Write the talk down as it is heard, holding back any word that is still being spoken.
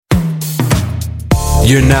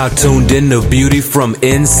You're now tuned in to Beauty from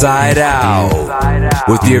Inside Out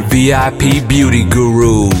with your VIP beauty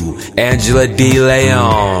guru, Angela D.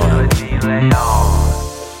 Leon.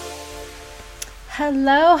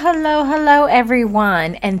 Hello,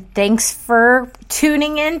 everyone, and thanks for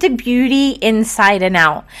tuning in to Beauty Inside and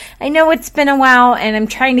Out. I know it's been a while, and I'm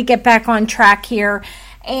trying to get back on track here,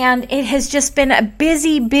 and it has just been a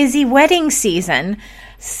busy wedding season.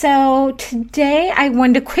 So today I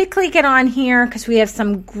wanted to quickly get on here because we have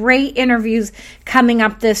some great interviews coming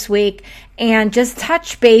up this week and just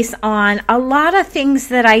touch base on a lot of things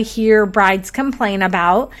that I hear brides complain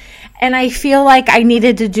about, and I feel like I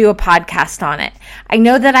needed to do a podcast on it. I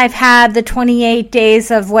know that I've had the 28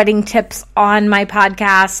 days of wedding tips on my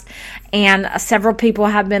podcast, and several people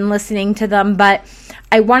have been listening to them, but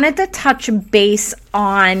I wanted to touch base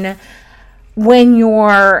on when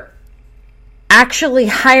you're actually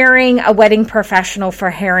hiring a wedding professional for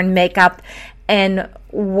hair and makeup, and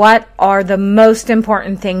what are the most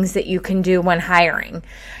important things that you can do when hiring.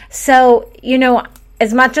 So,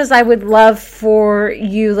 as much as I would love for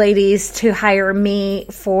you ladies to hire me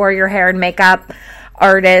for your hair and makeup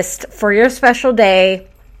artist for your special day,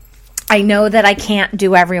 I know that I can't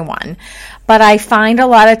do everyone, but I find a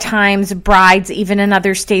lot of times brides, even in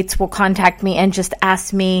other states, will contact me and just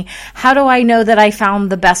ask me, how do I know that I found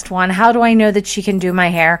the best one? How do I know that she can do my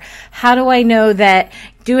hair? How do I know that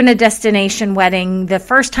doing a destination wedding, the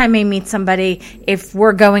first time I meet somebody, if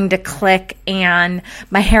we're going to click and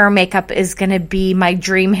my hair and makeup is going to be my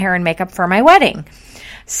dream hair and makeup for my wedding?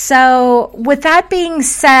 So with that being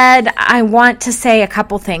said, I want to say a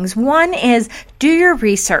couple things. One is do your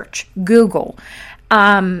research, Google,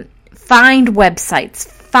 find websites,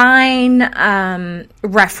 find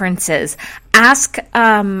references, ask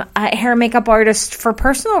a hair and makeup artist for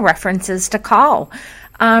personal references to call.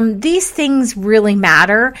 These things really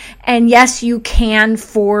matter. And yes, you can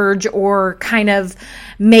forge or kind of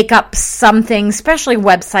make up something, especially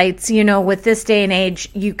websites. With this day and age,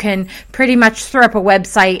 you can pretty much throw up a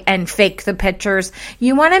website and fake the pictures.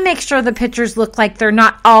 You want to make sure the pictures look like they're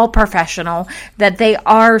not all professional, that they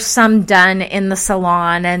are some done in the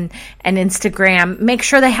salon and Instagram. Make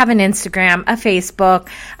sure they have an Instagram, a Facebook.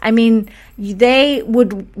 I mean, they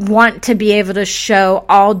would want to be able to show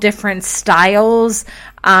all different styles.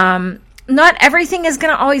 Not everything is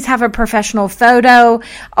going to always have a professional photo,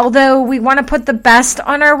 although we want to put the best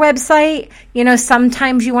on our website.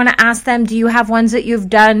 Sometimes you want to ask them, do you have ones that you've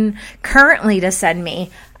done currently to send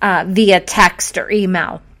me via text or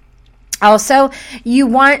email? Also, you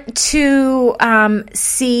want to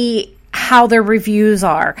see how their reviews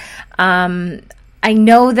are. I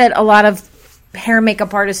know that a lot of hair and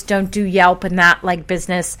makeup artists don't do Yelp and that like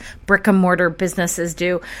brick and mortar businesses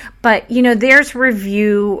do. But, there's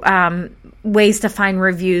review ways to find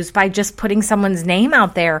reviews by just putting someone's name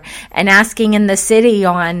out there and asking in the city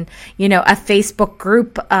on, a Facebook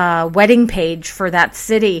group wedding page for that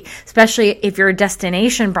city, especially if you're a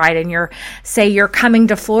destination bride and you're coming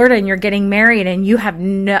to Florida and you're getting married and you have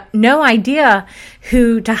no idea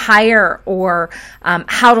who to hire or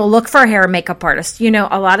how to look for a hair and makeup artist. A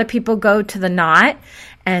lot of people go to the Knot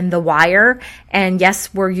and the Wire, and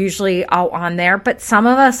yes, we're usually all on there, but some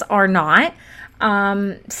of us are not.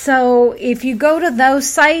 So if you go to those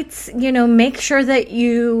sites, make sure that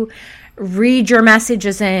you read your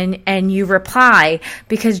messages and you reply,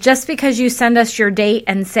 because just because you send us your date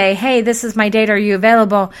and say, hey, this is my date, are you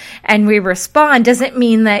available? And we respond doesn't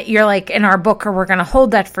mean that you're like in our book or we're going to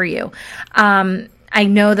hold that for you. I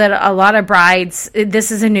know that a lot of brides,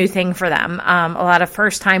 this is a new thing for them. A lot of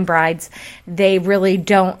first-time brides, they really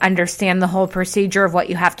don't understand the whole procedure of what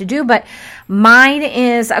you have to do. But mine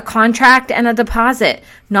is a contract and a deposit,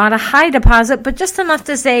 not a high deposit, but just enough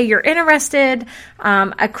to say you're interested,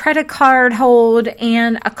 a credit card hold,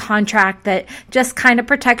 and a contract that just kind of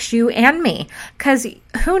protects you and me. Because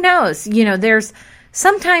who knows? There's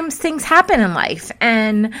sometimes things happen in life,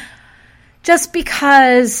 and just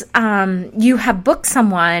because you have booked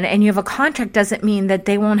someone and you have a contract doesn't mean that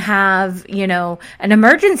they won't have, an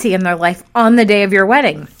emergency in their life on the day of your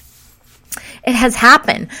wedding. It has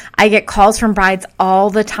happened. I get calls from brides all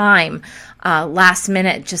the time, last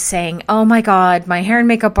minute, just saying, oh my God, my hair and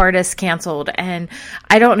makeup artist canceled and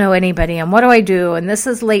I don't know anybody and what do I do? And this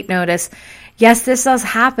is late notice. Yes, this does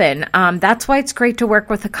happen. That's why it's great to work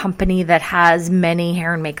with a company that has many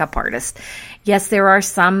hair and makeup artists. Yes, there are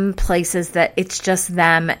some places that it's just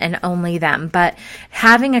them and only them, but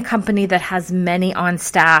having a company that has many on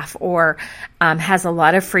staff or has a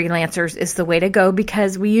lot of freelancers is the way to go,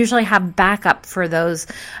 because we usually have backup for those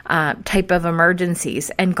type of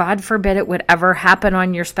emergencies. And God forbid it would ever happen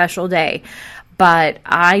on your special day. but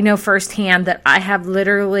I know firsthand that I have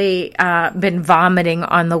literally been vomiting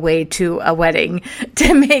on the way to a wedding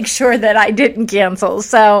to make sure that I didn't cancel.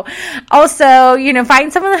 So also,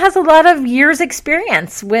 find someone that has a lot of years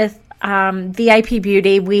experience with VIP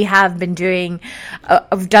Beauty. We have been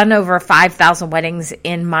I've done over 5,000 weddings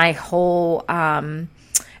in my whole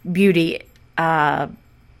beauty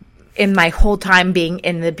in my whole time being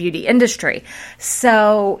in the beauty industry.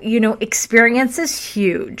 So, experience is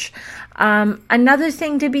huge. Another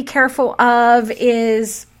thing to be careful of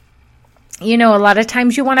is, a lot of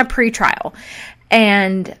times you want a pre-trial.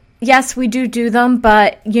 And yes, we do them,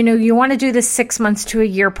 but, you want to do this 6 months to a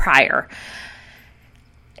year prior.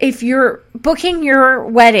 If you're booking your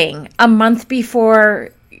wedding a month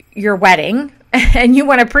before your wedding and you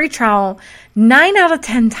want a pre-trial, 9 out of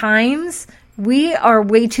 10 times, we are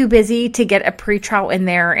way too busy to get a pre-trial in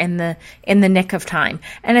there in the nick of time.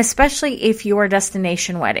 And especially if you're a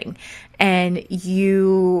destination wedding and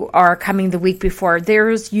you are coming the week before,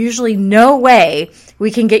 there's usually no way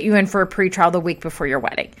we can get you in for a pre-trial the week before your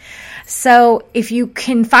wedding. So if you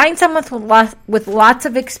can find someone with lots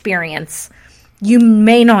of experience, you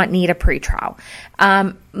may not need a pre-trial.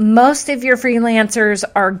 Most of your freelancers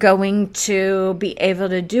are going to be able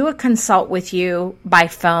to do a consult with you by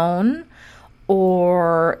phone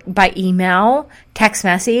or by email, text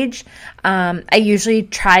message. I usually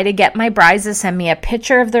try to get my brides to send me a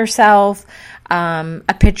picture of themselves,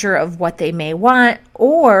 a picture of what they may want,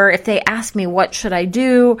 or if they ask me, what should I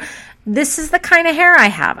do? This is the kind of hair I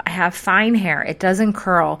have. I have fine hair. It doesn't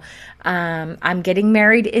curl. I'm getting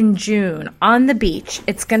married in June on the beach.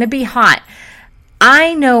 It's going to be hot.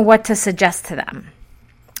 I know what to suggest to them.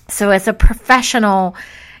 So as a professional,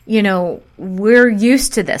 we're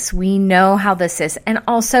used to this. We know how this is. And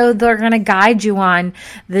also they're going to guide you on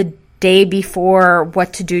the day before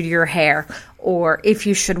what to do to your hair, or if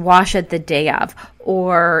you should wash it the day of,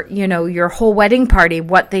 or, your whole wedding party,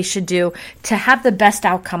 what they should do to have the best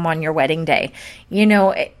outcome on your wedding day.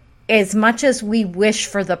 As much as we wish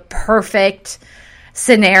for the perfect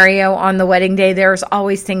scenario on the wedding day, there's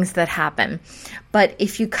always things that happen. But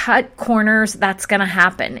if you cut corners, that's going to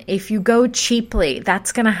happen. If you go cheaply,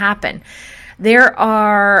 that's going to happen. There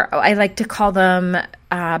are, I like to call them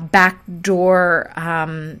backdoor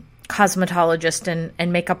cosmetologists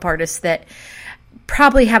and makeup artists that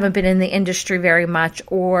probably haven't been in the industry very much,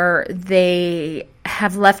 or they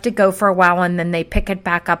have left it go for a while and then they pick it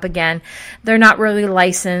back up again. They're not really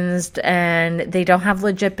licensed and they don't have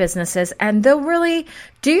legit businesses, and they'll really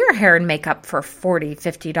do your hair and makeup for $40,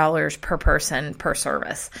 $50 per person per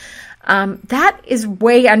service. That is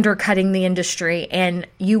way undercutting the industry, and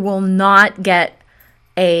you will not get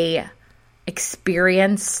a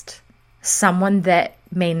experienced someone that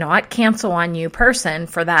may not cancel on you person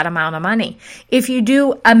for that amount of money. If you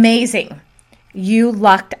do, amazing. You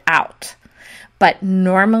lucked out. But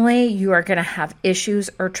normally you are going to have issues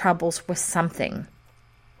or troubles with something.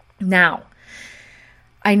 Now,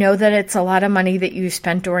 I know that it's a lot of money that you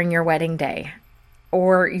spent during your wedding day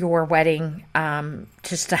or your wedding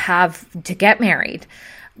just to get married,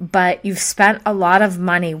 but you've spent a lot of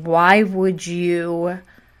money. Why would you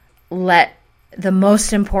let the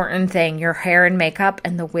most important thing, your hair and makeup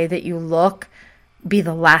and the way that you look, be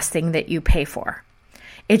the last thing that you pay for?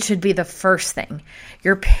 It should be the first thing.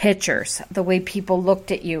 Your pictures, the way people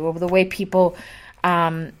looked at you, the way people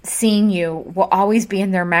seeing you will always be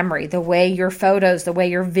in their memory. The way your photos, the way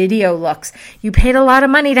your video looks. You paid a lot of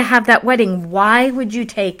money to have that wedding. Why would you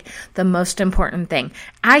take the most important thing?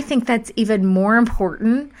 I think that's even more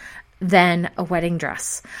important than a wedding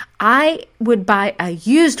dress. I would buy a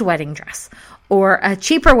used wedding dress or a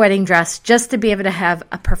cheaper wedding dress just to be able to have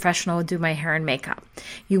a professional do my hair and makeup.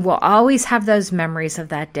 You will always have those memories of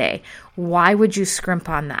that day. Why would you scrimp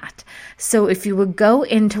on that? So if you would go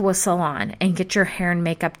into a salon and get your hair and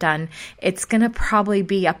makeup done, it's going to probably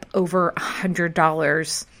be up over $100,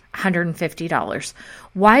 $150.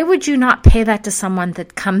 Why would you not pay that to someone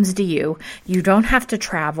that comes to you? You don't have to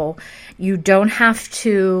travel. You don't have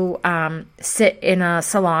to sit in a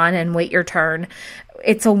salon and wait your turn.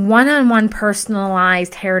 It's a one-on-one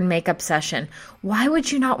personalized hair and makeup session. Why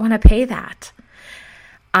would you not want to pay that?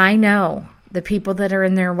 I know the people that are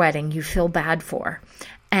in their wedding you feel bad for,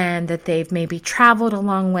 and that they've maybe traveled a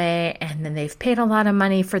long way and then they've paid a lot of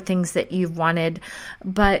money for things that you've wanted,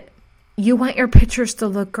 but you want your pictures to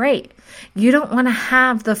look great. You don't want to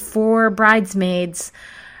have the 4 bridesmaids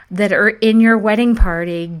that are in your wedding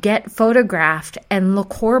party get photographed and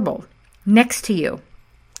look horrible next to you.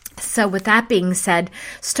 So with that being said,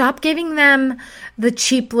 stop giving them the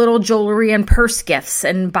cheap little jewelry and purse gifts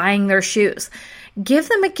and buying their shoes. give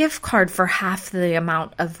them a gift card for half the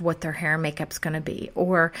amount of what their hair and makeup's going to be.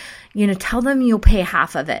 Or, tell them you'll pay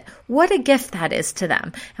half of it. What a gift that is to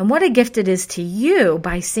them. And what a gift it is to you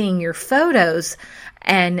by seeing your photos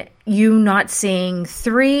and you not seeing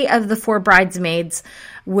 3 of the 4 bridesmaids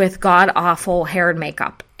with god-awful hair and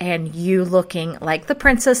makeup, and you looking like the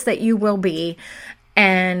princess that you will be,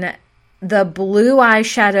 and the blue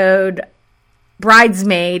eyeshadowed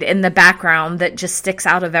bridesmaid in the background that just sticks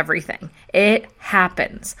out of everything. It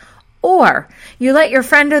happens. Or you let your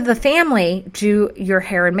friend or the family do your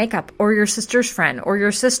hair and makeup, or your sister's friend or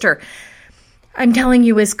your sister. I'm telling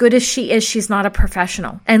you, as good as she is, she's not a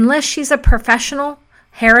professional. Unless she's a professional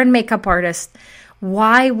hair and makeup artist,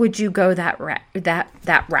 why would you go that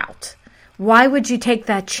route? Why would you take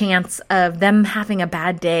that chance of them having a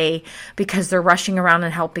bad day because they're rushing around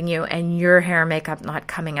and helping you and your hair and makeup not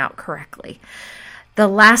coming out correctly? The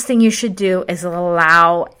last thing you should do is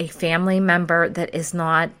allow a family member that is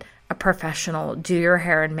not a professional do your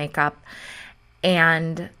hair and makeup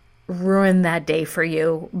and ruin that day for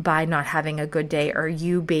you by not having a good day, or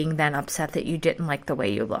you being then upset that you didn't like the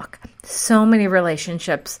way you look. So many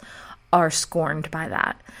relationships are scorned by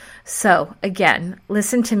that. So again,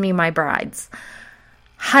 listen to me, my brides.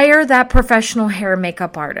 Hire that professional hair and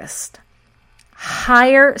makeup artist.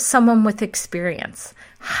 Hire someone with experience.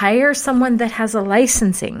 Hire someone that has a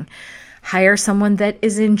licensing. Hire someone that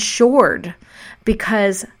is insured,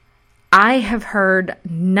 because I have heard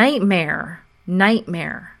nightmare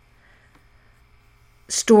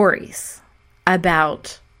stories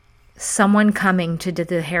about someone coming to do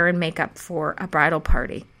the hair and makeup for a bridal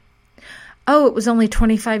party. Oh, it was only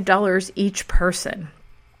 $25 each person.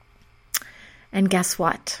 And guess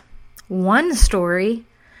what? One story,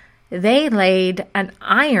 they laid an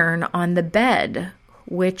iron on the bed,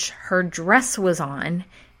 which her dress was on,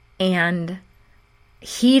 and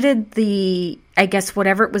heated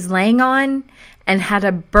whatever it was laying on, and had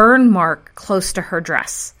a burn mark close to her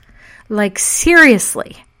dress. Like,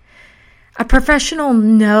 seriously. A professional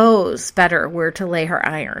knows better where to lay her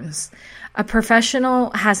irons. A professional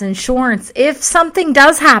has insurance if something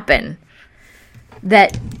does happen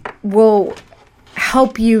that will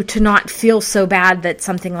help you to not feel so bad that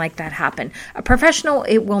something like that happened. A professional,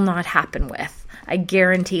 it will not happen with. I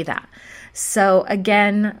guarantee that. So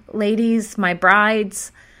again, ladies, my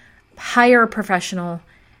brides, hire a professional,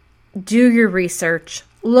 do your research,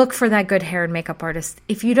 look for that good hair and makeup artist.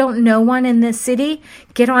 If you don't know one in this city,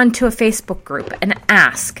 get onto a Facebook group and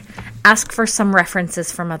ask. Ask for some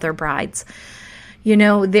references from other brides.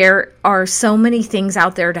 There are so many things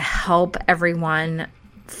out there to help everyone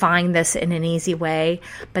find this in an easy way,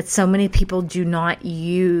 but so many people do not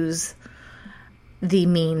use the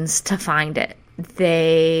means to find it.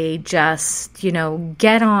 They just,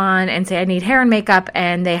 get on and say, I need hair and makeup,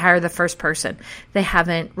 and they hire the first person. They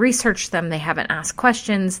haven't researched them. They haven't asked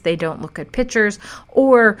questions. They don't look at pictures,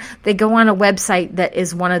 or they go on a website that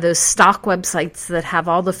is one of those stock websites that have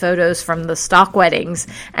all the photos from the stock weddings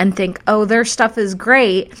and think, oh, their stuff is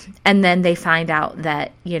great. And then they find out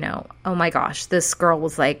that, oh my gosh, this girl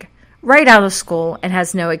was like right out of school and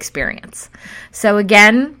has no experience. So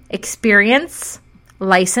again, experience,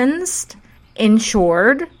 licensed,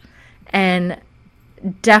 insured, and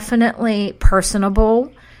definitely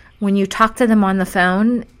personable. When you talk to them on the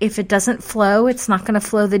phone, if it doesn't flow, it's not going to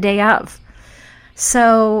flow the day of.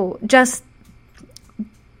 So just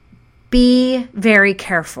be very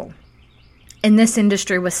careful. In this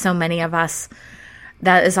industry with so many of us,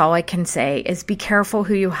 that is all I can say, is be careful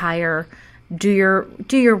who you hire. Do your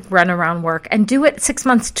runaround work, and do it 6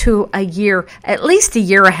 months to a year, at least a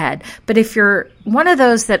year ahead. But if you're one of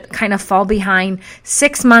those that kind of fall behind,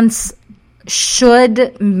 6 months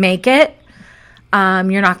should make it.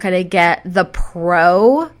 You're not going to get the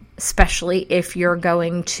pro, especially if you're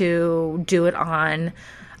going to do it on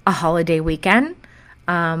a holiday weekend.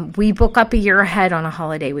 We book up a year ahead on a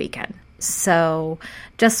holiday weekend. So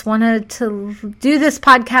just wanted to do this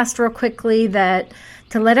podcast real quickly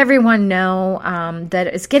to let everyone know that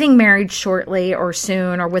it's getting married shortly or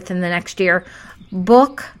soon or within the next year.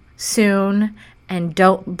 Book soon and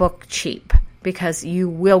don't book cheap, because you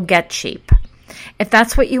will get cheap. If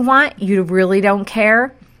that's what you want, you really don't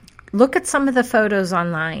care. Look at some of the photos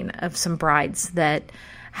online of some brides that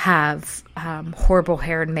have horrible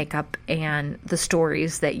hair and makeup, and the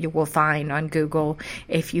stories that you will find on Google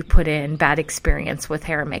if you put in bad experience with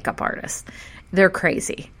hair and makeup artists. They're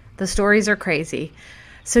crazy. The stories are crazy.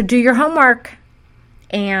 So do your homework,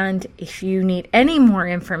 and if you need any more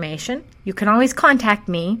information, you can always contact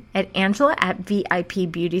me at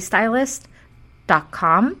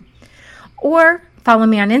angela@vipbeautystylist.com, or follow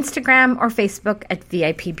me on Instagram or Facebook at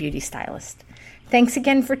VIP Beauty Stylist. Thanks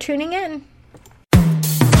again for tuning in.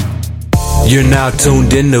 You're now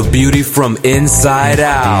tuned in to Beauty from Inside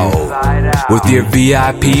Out with your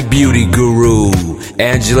VIP beauty guru,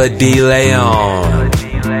 Angela D. Leon.